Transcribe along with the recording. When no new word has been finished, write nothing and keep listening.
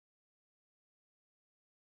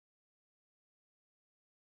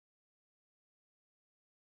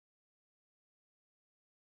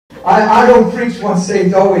I don't preach once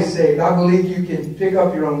saved, always saved. I believe you can pick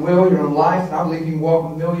up your own will, your own life, and I believe you can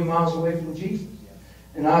walk a million miles away from Jesus.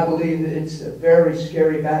 And I believe that it's a very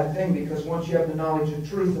scary, bad thing, because once you have the knowledge of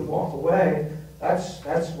truth and walk away,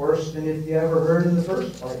 that's worse than if you ever heard in the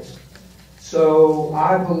first place. So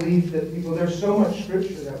I believe that people, there's so much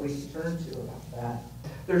scripture that we can turn to about that.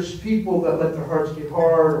 There's people that let their hearts get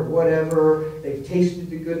hard or whatever. They've tasted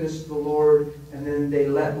the goodness of the Lord, and then they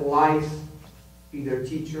let life be their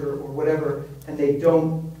teacher or whatever, and they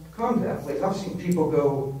don't come to that place. I've seen people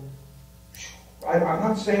go, I'm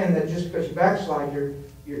not saying that just because you backslide, you're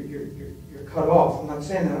cut off. I'm not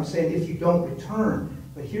saying that. I'm saying if you don't return.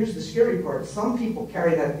 But here's the scary part. Some people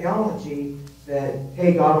carry that theology that,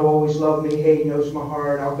 hey, God will always love me. Hey, He knows my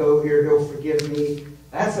heart. I'll go here. He'll forgive me.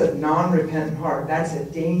 That's a non-repentant heart. That's a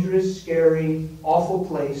dangerous, scary, awful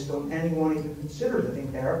place. Don't anyone even consider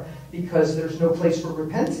living there, because there's no place for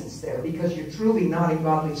repentance there. Because you're truly not in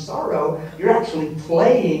godly sorrow. You're actually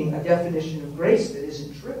playing a definition of grace that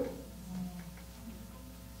isn't true.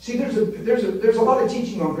 See, there's a lot of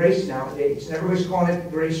teaching on grace nowadays, and everybody's calling it the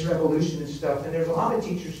grace revolution and stuff, and there's a lot of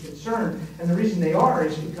teachers concerned, and the reason they are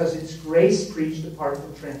is because it's grace preached apart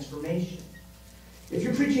from transformation. If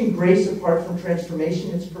you're preaching grace apart from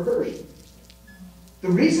transformation, it's perversion. The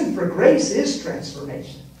reason for grace is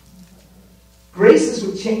transformation. Grace is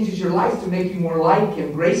what changes your life to make you more like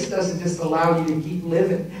Him. Grace doesn't just allow you to keep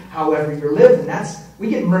living however you're living. We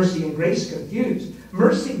get mercy and grace confused.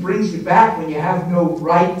 Mercy brings you back when you have no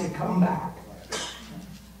right to come back.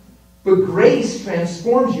 But grace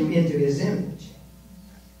transforms you into His image.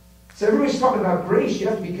 So everybody's talking about grace. You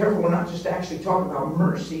have to be careful. We're not just actually talking about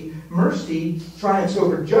mercy. Mercy triumphs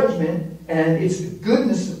over judgment, and it's the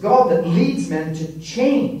goodness of God that leads men to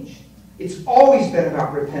change. It's always been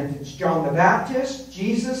about repentance. John the Baptist,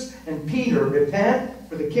 Jesus, and Peter. Repent,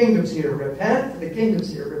 for the kingdom's here. Repent, for the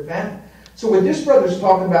kingdom's here. Repent. So what this brother's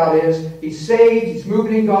talking about is he's saved, he's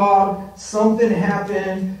moving in God, something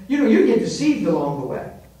happened. You get deceived along the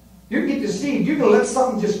way. You get deceived. You can let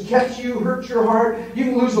something just catch you, hurt your heart. You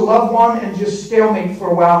can lose a loved one and just stalemate for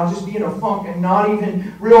a while and just be in a funk and not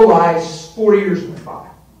even realize 4 years went by.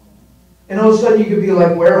 And all of a sudden you could be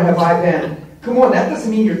like, where have I been? Come on, that doesn't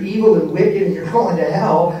mean you're evil and wicked and you're going to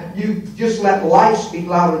hell. You just let life speak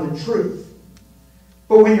louder than truth.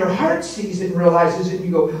 But when your heart sees it and realizes it, and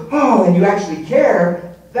you go, oh, and you actually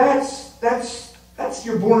care, that's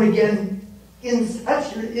your born again,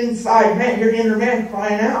 that's your inside man, your inner man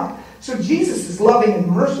crying out. So Jesus is loving and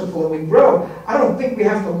merciful, and we grow. I don't think we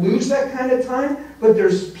have to lose that kind of time, but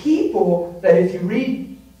there's people that if you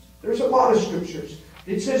read, there's a lot of scriptures.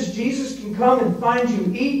 It says Jesus can come and find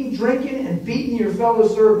you eating, drinking, and beating your fellow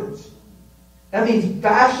servants. That means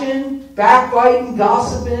bashing, backbiting,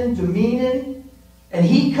 gossiping, demeaning. And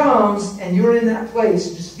He comes and you're in that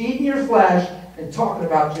place just feeding your flesh and talking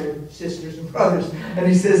about your sisters and brothers. And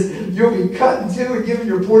He says, you'll be cut in two and given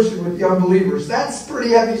your portion with the unbelievers. That's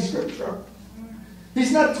pretty heavy scripture.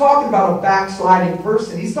 He's not talking about a backsliding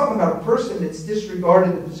person. He's talking about a person that's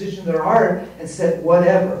disregarded the position of their heart and said,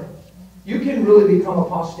 whatever. You can really become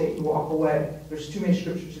apostate and walk away. There's too many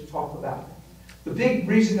scriptures that talk about it. The big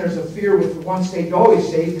reason there's a fear with the once saved, always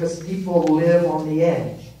saved, because people live on the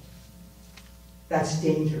edge. That's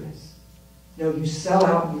dangerous. No, you sell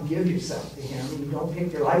out and you give yourself to Him and you don't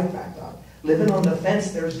pick your life back up. Living on the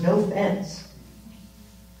fence, there's no fence.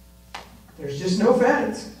 There's just no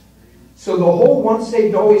fence. So the whole once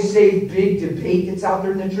saved, always saved big debate that's out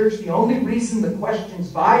there in the church, the only reason the question's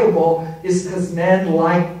viable is because men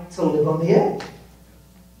like to live on the edge.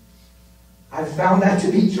 I've found that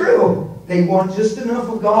to be true. They want just enough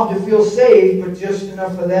of God to feel saved, but just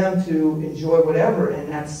enough of them to enjoy whatever,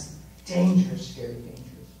 and that's dangerous, scary, dangerous.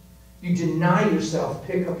 You deny yourself,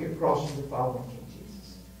 pick up your cross, and follow King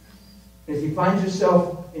Jesus. And if you find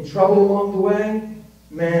yourself in trouble along the way,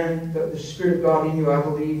 man, the Spirit of God in you, I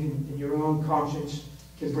believe, in your own conscience,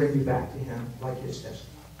 can bring you back to Him like His testimony.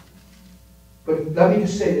 But let me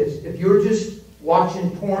just say this. If you're just watching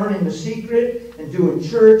porn in the secret and doing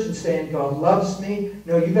church and saying, God loves me,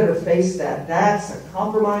 no, you better face that. That's a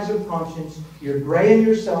compromise of conscience. You're graying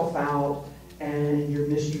yourself out, and you're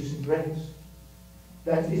misusing grace.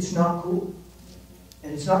 It's not cool.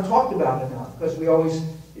 And it's not talked about enough because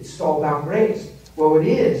it's all about grace. Well, it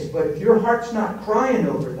is, but if your heart's not crying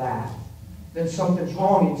over that, then something's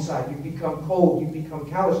wrong inside. You become cold, you become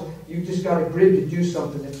callous. You've just got a grid to do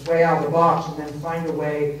something that's way out of the box and then find a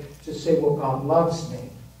way to say, well, God loves me.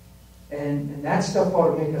 And that stuff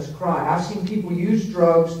ought to make us cry. I've seen people use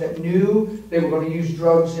drugs that knew they were going to use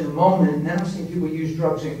drugs in a moment, and then I've seen people use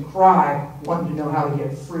drugs and cry, wanting to know how to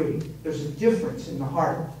get free. There's a difference in the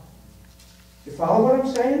heart. You follow what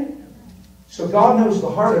I'm saying? So God knows the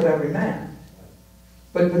heart of every man.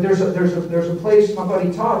 But there's a place, my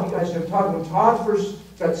buddy Todd, you guys know Todd, when Todd first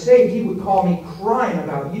got saved, he would call me crying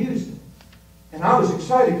about using. And I was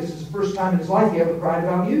excited because it's the first time in his life he ever cried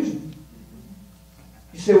about using.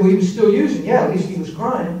 You say, well, he was still using. Yeah, at least he was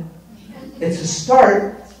crying. It's a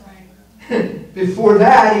start. Before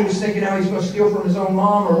that, he was thinking how he's going to steal from his own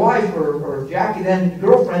mom or wife or Jackie, then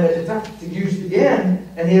girlfriend at the time, to use it again.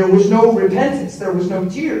 And there was no repentance. There was no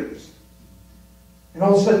tears. And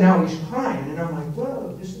all of a sudden now he's crying. And I'm like,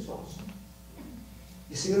 whoa, this is awesome.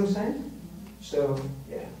 You see what I'm saying? So,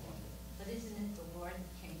 yeah. But isn't it the Lord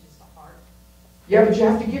that changes the heart? Yeah, but you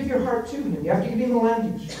have to give your heart to Him. You have to give Him the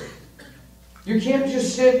land use. You can't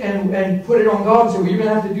just sit and put it on God and say, well, you're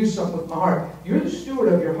going to have to do something with my heart. You're the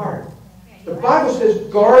steward of your heart. The Bible says,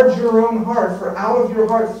 guard your own heart, for out of your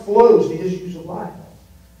heart flows the issues of life.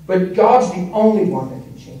 But God's the only one that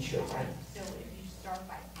can change your heart. So if you start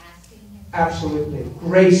by asking Him? Absolutely.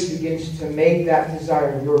 Grace begins to make that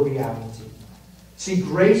desire your reality. See,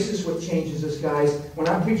 grace is what changes us, guys. When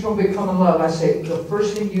I preach on becoming love, I say the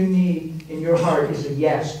first thing you need in your heart is a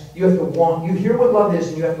yes. You have to want. You hear what love is,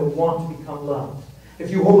 and you have to want to become love. If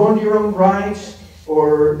you hold on to your own rights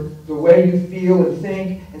or the way you feel and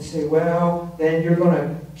think and say, well, then you're going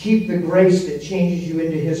to keep the grace that changes you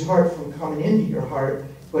into His heart from coming into your heart.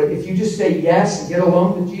 But if you just say yes and get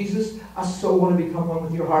alone with Jesus, I so want to become one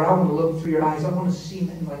with your heart. I want to look through your eyes. I want to see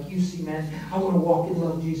men like you see men. I want to walk in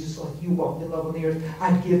love, Jesus, like you walked in love on the earth.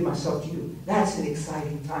 I give myself to you. That's an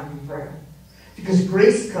exciting time in prayer. Because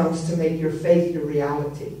grace comes to make your faith your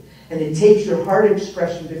reality. And it takes your heart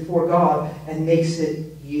expression before God and makes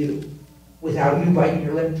it you. Without you biting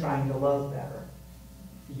your lip trying to love better.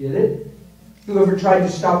 You get it? Whoever tried to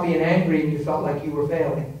stop being angry and you felt like you were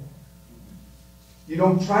failing? You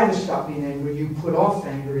don't try to stop being angry. You put off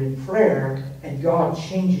anger in prayer, and God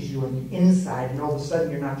changes you on the inside, and all of a sudden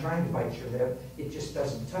you're not trying to bite your lip. It just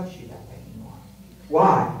doesn't touch you that way anymore.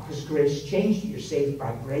 Why? Because grace changed you. You're saved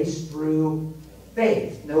by grace through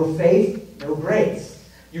faith. No faith, no grace.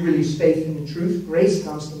 You release faith in the truth. Grace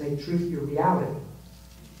comes to make truth your reality.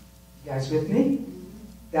 You guys with me?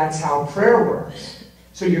 That's how prayer works.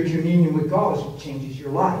 So your communion with God is what changes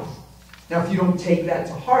your life. Now, if you don't take that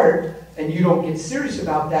to heart, and you don't get serious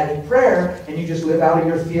about that in prayer, and you just live out of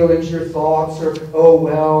your feelings, your thoughts, or, oh,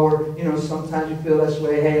 well, or, sometimes you feel this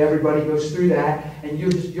way, hey, everybody goes through that, and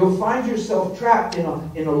you'll find yourself trapped in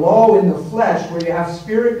a lull in the flesh where you have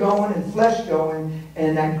spirit going and flesh going,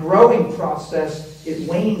 and that growing process, it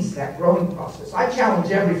wanes that growing process. I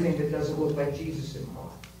challenge everything that doesn't look like Jesus in my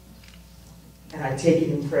life. And I take it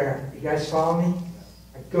in prayer. You guys follow me?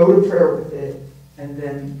 I go to prayer with it, and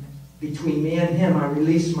then between me and Him, I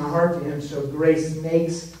release my heart to Him, so grace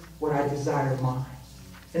makes what I desire mine.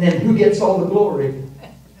 And then who gets all the glory?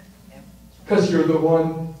 Because you're the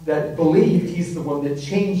one that believed. He's the one that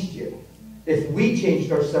changed you. If we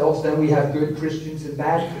changed ourselves, then we have good Christians and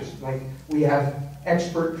bad Christians. Like we have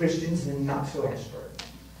expert Christians and not so expert.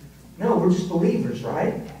 No, we're just believers,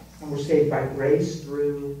 right? And we're saved by grace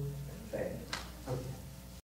through faith.